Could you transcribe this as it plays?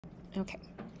Okay.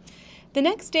 The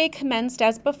next day commenced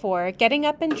as before, getting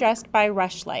up and dressed by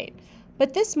rushlight.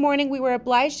 But this morning we were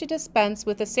obliged to dispense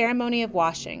with the ceremony of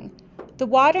washing. The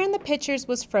water in the pitchers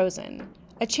was frozen.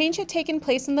 A change had taken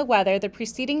place in the weather the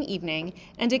preceding evening,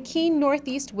 and a keen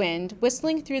northeast wind,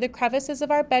 whistling through the crevices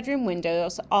of our bedroom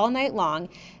windows all night long,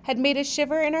 had made us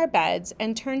shiver in our beds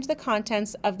and turned the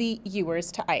contents of the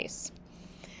ewers to ice.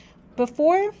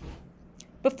 Before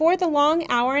the long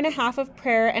hour and a half of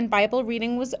prayer and Bible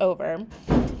reading was over,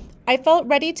 I felt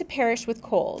ready to perish with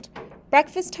cold.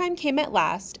 Breakfast time came at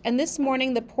last, and this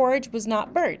morning the porridge was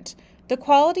not burnt. The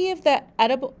quality was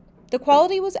edible,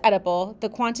 the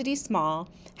quantity small.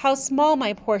 How small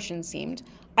my portion seemed.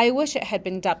 I wish it had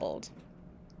been doubled.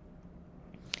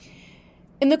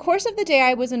 In the course of the day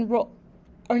I was enrolled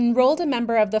a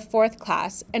member of the 4th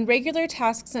class, and regular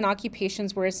tasks and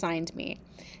occupations were assigned me.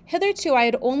 Hitherto I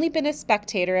had only been a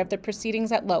spectator of the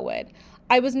proceedings at Lowood.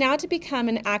 I was now to become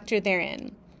an actor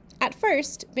therein. At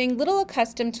first, being little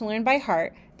accustomed to learn by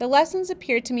heart, the lessons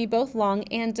appeared to me both long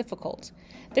and difficult.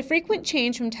 The frequent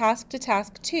change from task to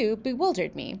task, too,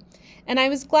 bewildered me, and I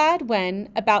was glad when,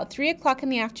 about 3 o'clock in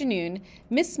the afternoon,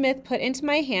 Miss Smith put into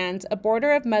my hands a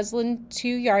border of muslin 2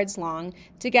 yards long,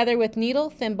 together with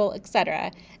needle, thimble,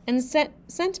 etc., and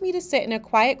sent me to sit in a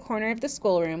quiet corner of the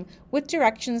schoolroom, with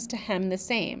directions to hem the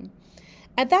same.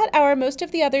 At that hour most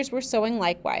of the others were sewing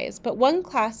likewise, but one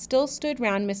class still stood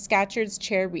round Miss Scatcherd's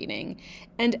chair reading,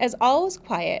 and as all was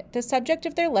quiet, the subject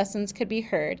of their lessons could be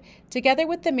heard, together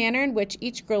with the manner in which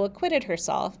each girl acquitted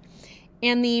herself,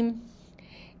 and the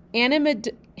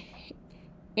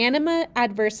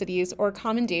adversities or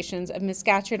commendations of Miss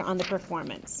Scatcherd on the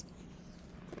performance.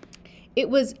 It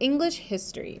was English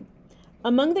history.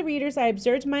 Among the readers I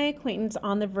observed my acquaintance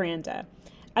on the veranda.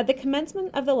 At the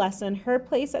commencement of the lesson, her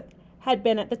place had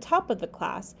been at the top of the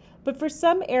class, but for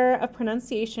some error of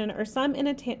pronunciation or some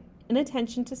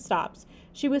inattention to stops,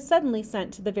 she was suddenly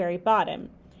sent to the very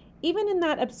bottom. Even in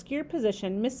that obscure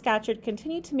position, Miss Scatcherd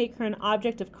continued to make her an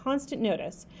object of constant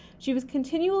notice. She was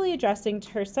continually addressing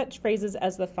to her such phrases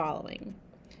as the following.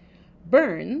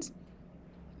 Burns,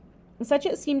 such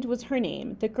it seemed was her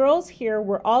name. The girls here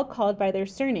were all called by their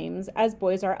surnames, as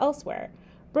boys are elsewhere.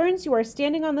 Burns, you are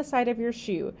standing on the side of your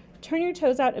shoe. Turn your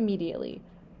toes out immediately.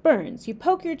 Burns, you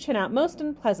poke your chin out most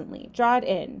unpleasantly. Draw it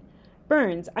in.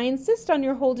 Burns, I insist on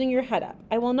your holding your head up.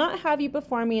 I will not have you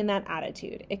before me in that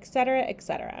attitude, etc.,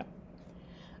 etc.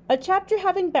 A chapter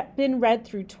having been read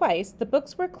through twice, the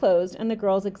books were closed and the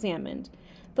girls examined.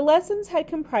 The lessons had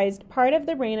comprised part of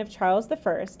the reign of Charles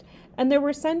I, and there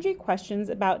were sundry questions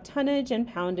about tonnage and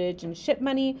poundage and ship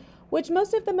money, which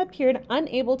most of them appeared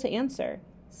unable to answer.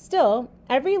 Still,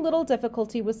 every little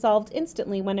difficulty was solved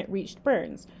instantly when it reached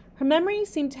Burns. Her memory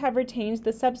seemed to have retained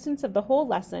the substance of the whole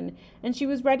lesson, and she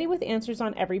was ready with answers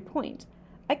on every point.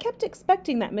 I kept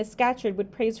expecting that Miss Scatcherd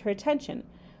would praise her attention,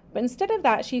 but instead of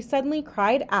that she suddenly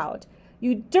cried out,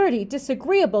 "You dirty,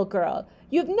 disagreeable girl!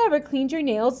 You have never cleaned your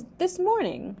nails this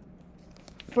morning!"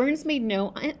 Burns made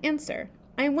no answer.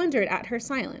 I wondered at her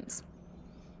silence.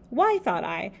 Why, thought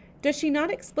I, does she not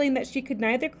explain that she could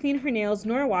neither clean her nails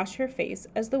nor wash her face,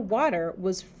 as the water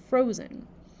was frozen?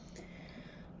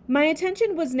 My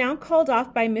attention was now called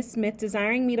off by Miss Smith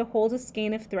desiring me to hold a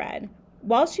skein of thread.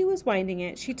 While she was winding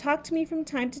it, she talked to me from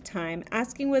time to time,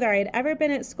 asking whether I had ever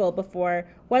been at school before,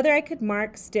 whether I could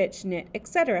mark, stitch, knit,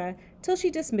 etc., till she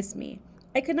dismissed me.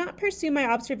 I could not pursue my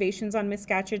observations on Miss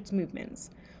Scatcherd's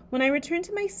movements. When I returned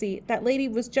to my seat, that lady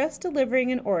was just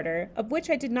delivering an order, of which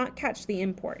I did not catch the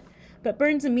import, but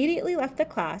Burns immediately left the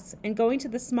class, and going to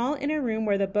the small inner room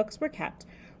where the books were kept,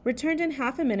 returned in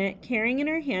half a minute, carrying in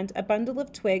her hand a bundle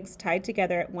of twigs tied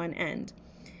together at one end.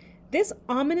 This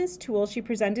ominous tool she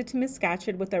presented to Miss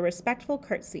Scatcherd with a respectful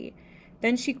curtsy.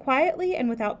 Then she quietly and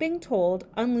without being told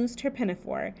unloosed her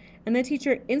pinafore, and the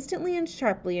teacher instantly and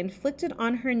sharply inflicted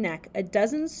on her neck a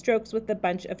dozen strokes with the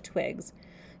bunch of twigs.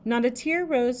 Not a tear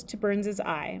rose to Burns's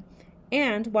eye,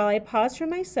 and while I paused from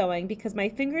my sewing because my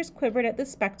fingers quivered at the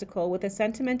spectacle with a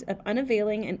sentiment of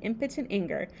unavailing and impotent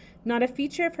anger, not a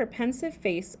feature of her pensive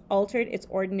face altered its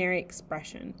ordinary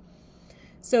expression.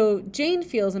 So Jane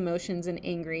feels emotions and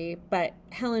angry, but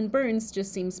Helen Burns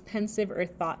just seems pensive or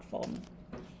thoughtful.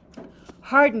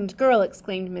 "Hardened girl,"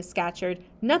 exclaimed Miss Scatcherd,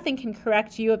 "nothing can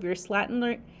correct you of your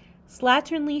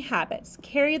slatternly habits.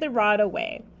 Carry the rod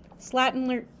away."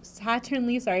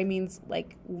 Slatternly means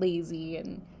like lazy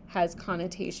and has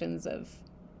connotations of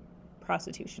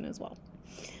prostitution as well.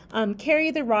 Carry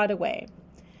the rod away.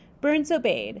 Burns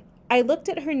obeyed. I looked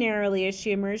at her narrowly as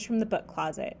she emerged from the book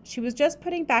closet. She was just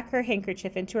putting back her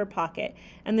handkerchief into her pocket,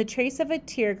 and the trace of a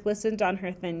tear glistened on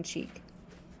her thin cheek.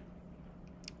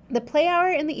 The play hour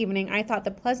in the evening I thought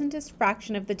the pleasantest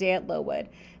fraction of the day at Lowood.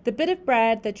 The bit of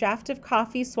bread, the draught of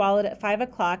coffee swallowed at 5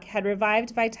 o'clock had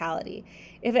revived vitality,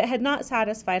 if it had not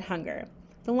satisfied hunger.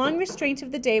 The long restraint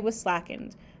of the day was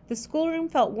slackened. The schoolroom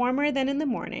felt warmer than in the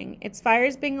morning, its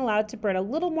fires being allowed to burn a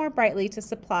little more brightly to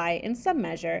supply, in some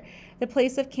measure, the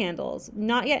place of candles,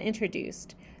 not yet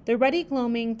introduced. The ruddy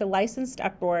gloaming, the licensed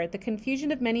uproar, the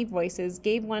confusion of many voices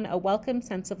gave one a welcome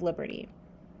sense of liberty.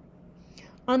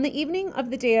 On the evening of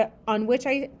the day on which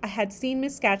I had seen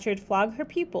Miss Scatcherd flog her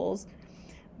pupils,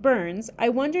 Burns, I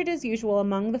wandered as usual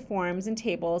among the forms and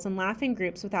tables and laughing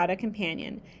groups without a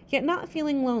companion, yet not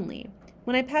feeling lonely.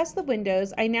 When I passed the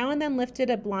windows, I now and then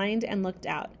lifted a blind and looked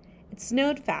out. It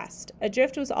snowed fast. A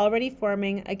drift was already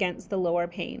forming against the lower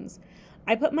panes.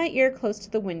 I put my ear close to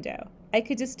the window. I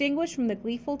could distinguish from the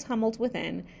gleeful tumult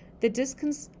within the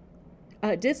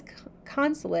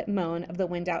disconsolate moan of the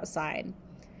wind outside.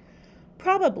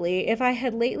 Probably, if I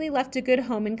had lately left a good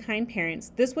home and kind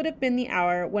parents, this would have been the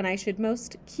hour when I should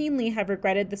most keenly have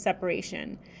regretted the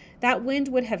separation. That wind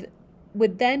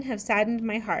would then have saddened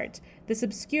my heart. This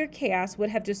obscure chaos would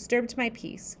have disturbed my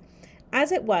peace.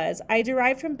 As it was, I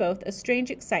derived from both a strange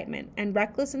excitement, and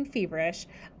reckless and feverish,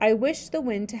 I wished the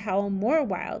wind to howl more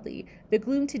wildly, the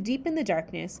gloom to deepen the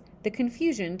darkness, the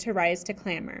confusion to rise to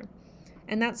clamor.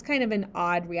 And that's kind of an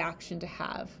odd reaction to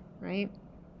have, right?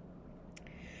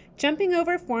 Jumping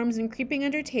over forms and creeping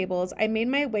under tables, I made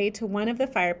my way to one of the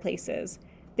fireplaces.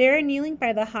 There, kneeling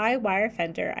by the high wire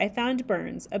fender, I found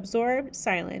Burns, absorbed,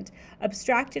 silent,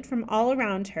 abstracted from all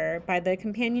around her by the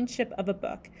companionship of a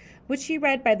book, which she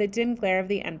read by the dim glare of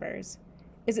the embers.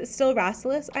 "Is it still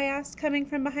Rasselas?" I asked, coming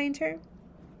from behind her.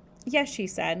 "Yes," she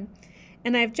said,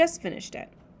 "and I have just finished it."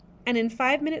 And in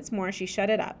 5 minutes more she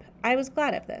shut it up. I was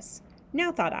glad of this.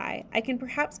 Now, thought I can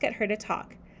perhaps get her to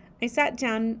talk. I sat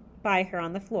down by her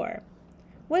on the floor.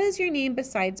 "What is your name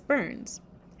besides Burns?"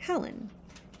 "Helen."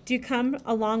 "Do you come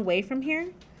a long way from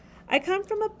here?" "I come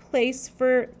from a place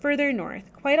further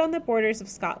north, quite on the borders of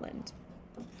Scotland."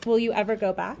 "Will you ever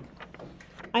go back?"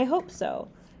 "I hope so,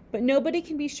 but nobody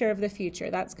can be sure of the future."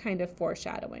 That's kind of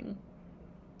foreshadowing.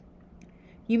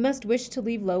 "You must wish to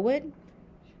leave Lowood?"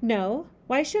 "No.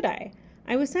 Why should I?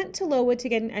 I was sent to Lowood to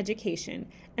get an education,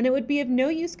 and it would be of no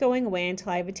use going away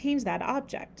until I have attained that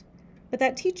object." "But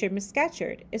that teacher, Miss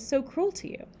Scatcherd, is so cruel to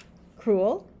you."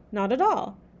 "Cruel? Not at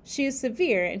all. She is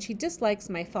severe, and she dislikes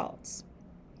my faults."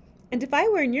 "And if I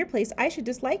were in your place, I should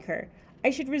dislike her. I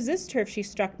should resist her if she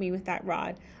struck me with that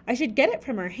rod. I should get it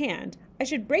from her hand. I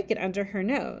should break it under her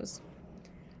nose."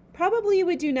 "Probably you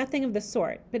would do nothing of the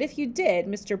sort, but if you did,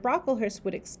 Mr. Brocklehurst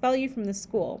would expel you from the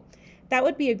school. That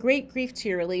would be a great grief to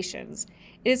your relations.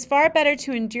 It is far better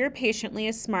to endure patiently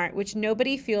a smart which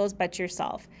nobody feels but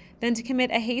yourself, than to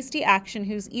commit a hasty action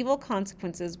whose evil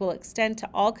consequences will extend to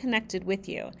all connected with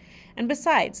you. And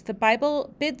besides, the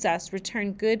Bible bids us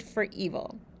return good for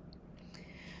evil."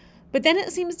 "But then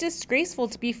it seems disgraceful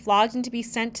to be flogged and to be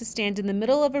sent to stand in the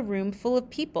middle of a room full of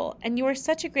people, and you are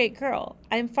such a great girl.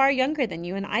 I am far younger than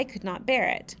you, and I could not bear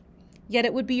it." "Yet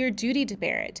it would be your duty to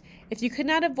bear it. If you could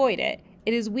not avoid it,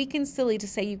 it is weak and silly to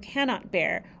say you cannot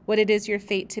bear what it is your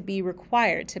fate to be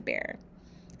required to bear."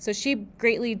 So she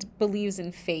greatly believes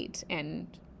in fate and,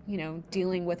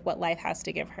 dealing with what life has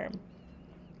to give her.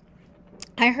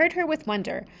 I heard her with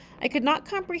wonder. I could not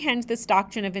comprehend this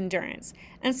doctrine of endurance,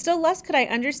 and still less could I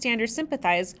understand or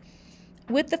sympathize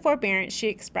with the forbearance she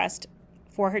expressed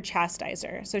for her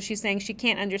chastiser. So she's saying she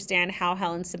can't understand how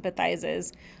Helen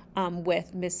sympathizes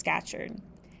with Miss Scatcherd.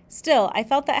 Still, I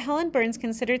felt that Helen Burns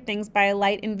considered things by a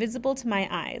light invisible to my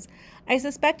eyes. I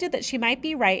suspected that she might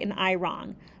be right and I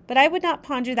wrong, but I would not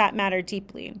ponder that matter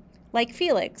deeply. Like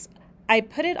Felix, I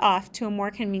put it off to a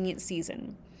more convenient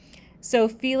season. So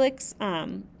Felix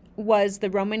was the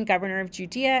Roman governor of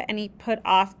Judea, and he put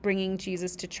off bringing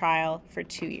Jesus to trial for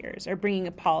 2 years, or bringing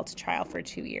Paul to trial for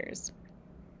 2 years.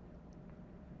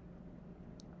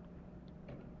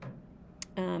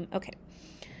 Okay.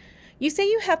 "You say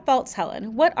you have faults,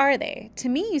 Helen. What are they? To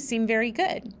me you seem very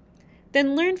good."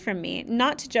 "Then learn from me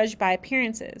not to judge by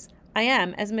appearances. I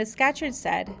am, as Miss Scatcherd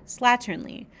said,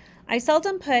 slatternly. I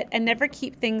seldom put and never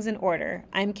keep things in order.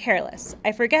 I am careless.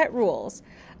 I forget rules.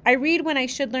 I read when I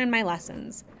should learn my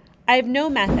lessons. I have no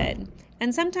method,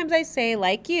 and sometimes I say,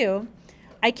 like you,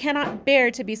 I cannot bear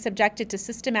to be subjected to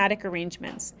systematic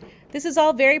arrangements. This is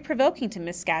all very provoking to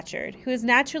Miss Scatcherd, who is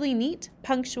naturally neat,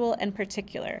 punctual, and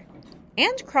particular."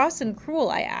 "And cross and cruel,"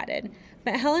 I added,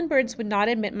 but Helen Burns would not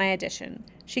admit my addition.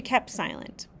 She kept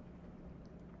silent.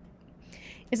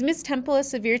 "Is Miss Temple as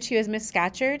severe to you as Miss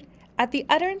Scatcherd?" At the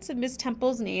utterance of Miss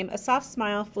Temple's name, a soft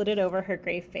smile flitted over her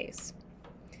grave face.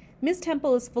 Miss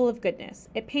Temple is full of goodness.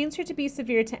 It pains her to be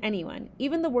severe to anyone,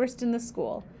 even the worst in the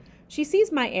school. She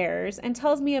sees my errors and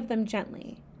tells me of them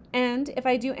gently. And if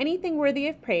I do anything worthy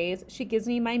of praise, she gives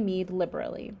me my meed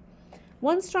liberally.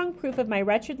 One strong proof of my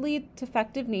wretchedly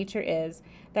defective nature is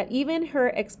that even her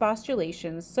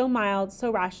expostulations, so mild, so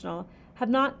rational, have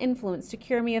not influence to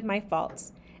cure me of my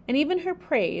faults, and even her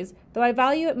praise, though I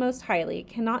value it most highly,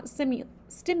 cannot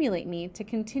stimulate me to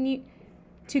continued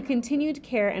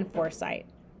care and foresight.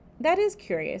 That is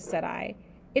curious, said I.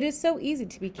 It is so easy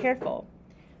to be careful.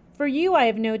 For you, I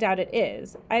have no doubt it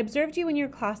is. I observed you in your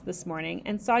class this morning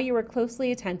and saw you were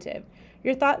closely attentive.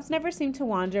 Your thoughts never seemed to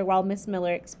wander while Miss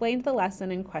Miller explained the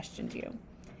lesson and questioned you.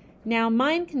 Now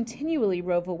mine continually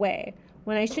rove away.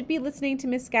 When I should be listening to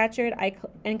Miss Scatcherd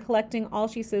and collecting all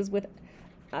she says with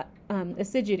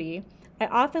assiduity, I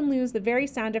often lose the very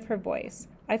sound of her voice.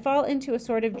 I fall into a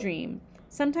sort of dream.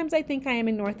 Sometimes I think I am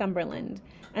in Northumberland,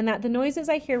 and that the noises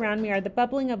I hear round me are the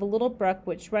bubbling of a little brook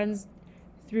which runs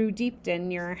through Deepden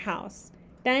near our house.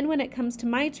 Then, when it comes to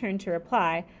my turn to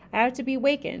reply, I have to be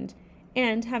wakened,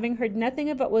 and, having heard nothing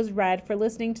of what was read for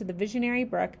listening to the visionary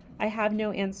brook, I have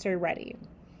no answer ready.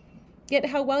 Yet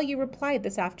how well you replied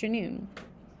this afternoon.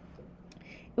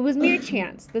 It was mere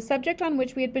chance. The subject on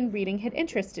which we had been reading had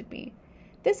interested me.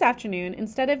 This afternoon,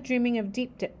 instead of dreaming of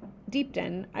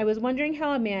Deepden, I was wondering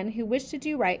how a man who wished to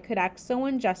do right could act so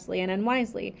unjustly and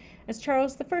unwisely as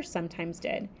Charles I sometimes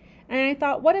did. And I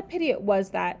thought what a pity it was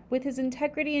that, with his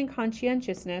integrity and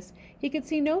conscientiousness, he could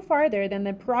see no farther than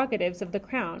the prerogatives of the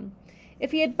crown.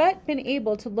 If he had but been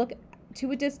able to look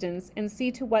to a distance and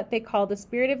see to what they call the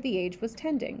spirit of the age was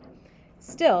tending.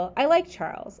 Still, I like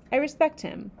Charles. I respect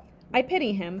him. I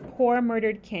pity him, poor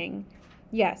murdered king.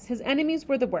 Yes, his enemies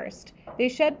were the worst. They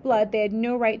shed blood they had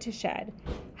no right to shed.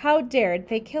 How dared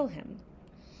they kill him?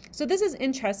 So this is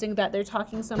interesting that they're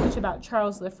talking so much about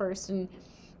Charles I, and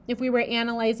if we were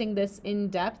analyzing this in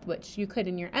depth, which you could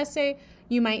in your essay,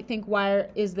 you might think, why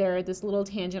is there this little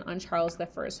tangent on Charles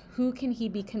I? Who can he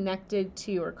be connected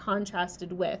to or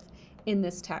contrasted with in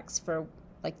this text for,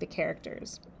 like, the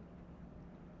characters?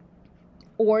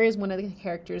 Or is one of the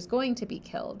characters going to be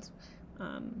killed?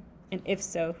 And if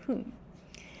so, whom?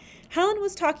 Helen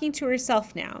was talking to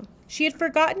herself now. She had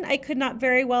forgotten I could not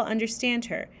very well understand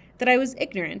her, that I was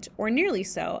ignorant, or nearly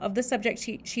so, of the subject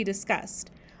she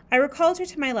discussed. I recalled her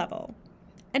to my level.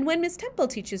 And when Miss Temple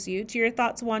teaches you, do your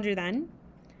thoughts wander then?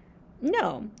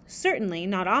 No, certainly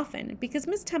not often, because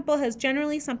Miss Temple has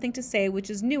generally something to say which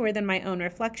is newer than my own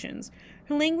reflections.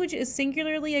 Her language is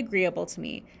singularly agreeable to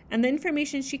me, and the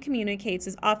information she communicates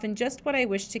is often just what I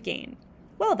wish to gain.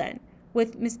 Well then,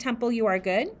 with Miss Temple you are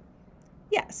good?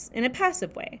 Yes, in a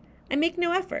passive way. I make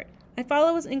no effort. I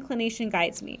follow as inclination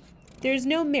guides me. There is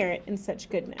no merit in such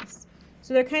goodness.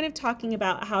 So they're kind of talking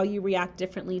about how you react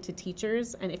differently to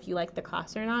teachers and if you like the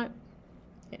class or not.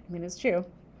 I mean, it's true.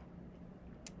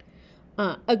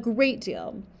 A great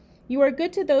deal. You are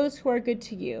good to those who are good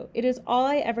to you. It is all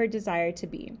I ever desire to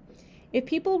be. If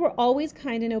people were always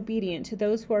kind and obedient to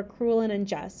those who are cruel and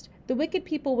unjust, the wicked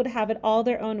people would have it all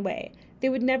their own way. They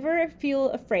would never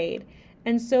feel afraid,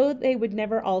 and so they would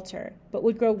never alter, but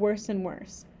would grow worse and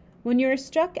worse. When you are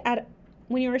struck at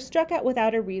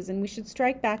without a reason, we should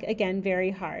strike back again very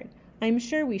hard. I am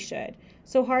sure we should,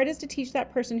 so hard as to teach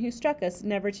that person who struck us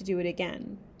never to do it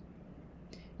again.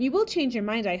 You will change your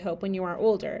mind, I hope, when you are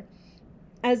older.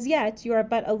 As yet, you are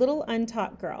but a little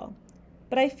untaught girl.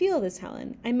 But I feel this,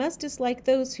 Helen. I must dislike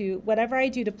those who, whatever I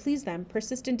do to please them,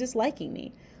 persist in disliking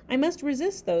me. I must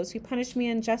resist those who punish me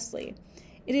unjustly.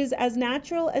 It is as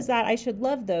natural as that I should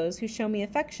love those who show me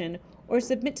affection or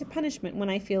submit to punishment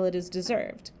when I feel it is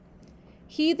deserved.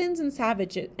 Heathens and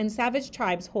savage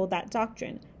tribes hold that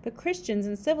doctrine, but Christians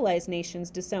and civilized nations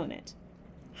disown it.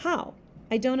 How?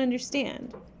 I don't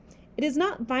understand. It is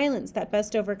not violence that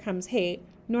best overcomes hate,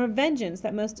 nor vengeance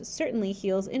that most certainly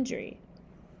heals injury.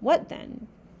 What then?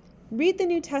 Read the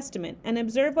New Testament and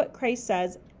observe what Christ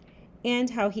says and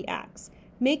how he acts.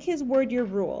 Make his word your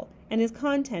rule, and his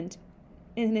conduct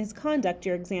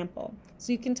your example.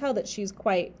 So you can tell that she's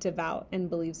quite devout and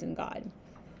believes in God.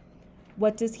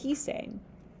 What does he say?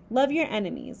 Love your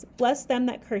enemies, bless them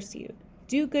that curse you,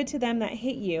 do good to them that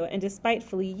hate you and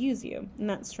despitefully use you. And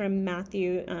that's from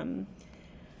Matthew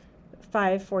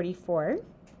 5:44.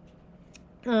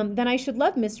 Then I should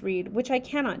love Miss Reed, which I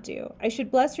cannot do. I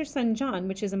should bless her son John,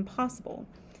 which is impossible.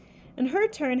 In her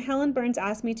turn, Helen Burns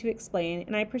asked me to explain,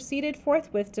 and I proceeded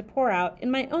forthwith to pour out, in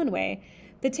my own way,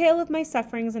 the tale of my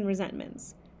sufferings and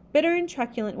resentments. Bitter and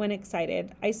truculent when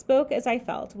excited, I spoke as I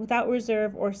felt, without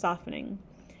reserve or softening.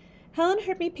 Helen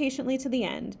heard me patiently to the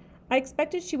end. I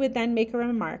expected she would then make a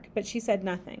remark, but she said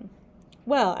nothing.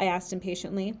 Well, I asked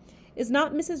impatiently, is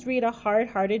not Mrs. Reed a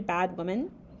hard-hearted bad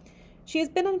woman? She has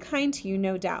been unkind to you,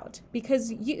 no doubt,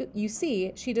 because you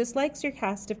see, she dislikes your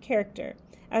cast of character,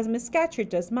 as Miss Scatcherd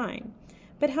does mine.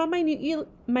 But how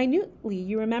minutely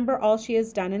you remember all she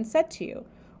has done and said to you.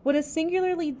 What a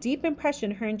singularly deep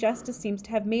impression her injustice seems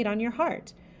to have made on your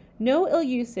heart. No ill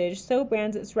usage so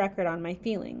brands its record on my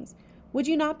feelings. Would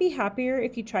you not be happier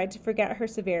if you tried to forget her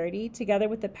severity, together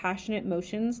with the passionate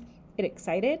motions it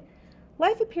excited?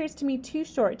 Life appears to me too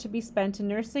short to be spent in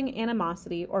nursing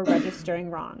animosity or registering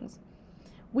wrongs.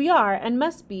 We are, and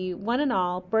must be, one and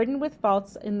all, burdened with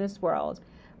faults in this world,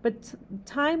 but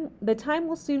the time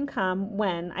will soon come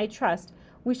when, I trust,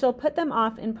 we shall put them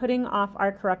off in putting off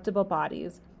our corruptible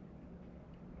bodies.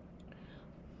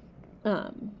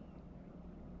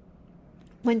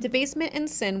 When debasement and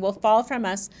sin will fall from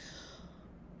us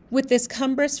with this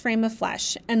cumbrous frame of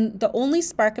flesh, and the only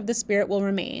spark of the Spirit will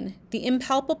remain, the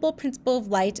impalpable principle of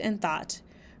light and thought,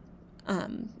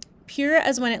 pure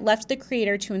as when it left the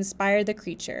Creator to inspire the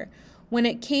creature. When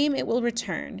it came, it will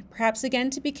return, perhaps again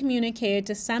to be communicated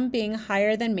to some being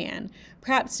higher than man,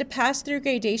 perhaps to pass through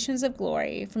gradations of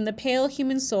glory, from the pale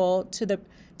human soul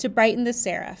to brighten the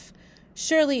seraph.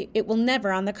 Surely it will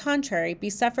never, on the contrary, be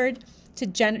suffered to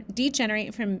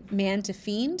degenerate from man to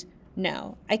fiend?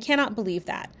 No, I cannot believe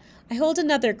that. I hold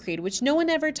another creed which no one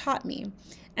ever taught me,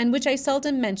 and which I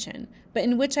seldom mention, but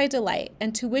in which I delight,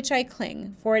 and to which I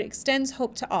cling, for it extends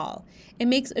hope to all. It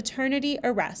makes eternity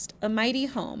a rest, a mighty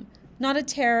home, not a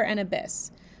terror and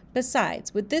abyss.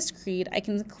 Besides, with this creed, I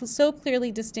can so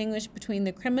clearly distinguish between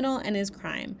the criminal and his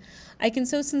crime. I can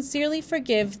so sincerely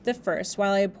forgive the first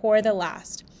while I abhor the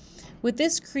last. With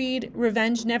this creed,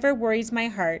 revenge never worries my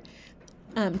heart.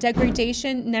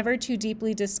 Degradation never too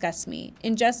deeply disgusts me.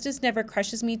 Injustice never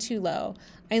crushes me too low.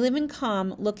 I live in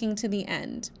calm, looking to the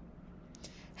end.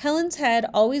 Helen's head,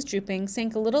 always drooping,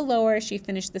 sank a little lower as she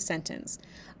finished the sentence.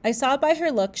 I saw by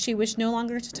her look she wished no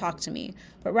longer to talk to me,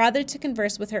 but rather to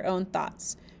converse with her own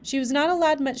thoughts. She was not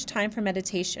allowed much time for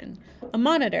meditation. A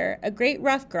monitor, a great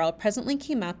rough girl, presently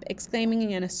came up,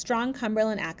 exclaiming in a strong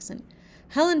Cumberland accent,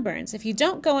 "Helen Burns, if you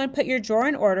don't go and put your drawer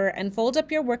in order and fold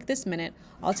up your work this minute,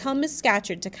 I'll tell Miss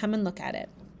Scatcherd to come and look at it."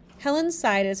 Helen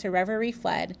sighed as her reverie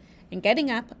fled, and getting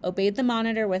up, obeyed the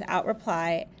monitor without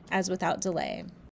reply, as without delay.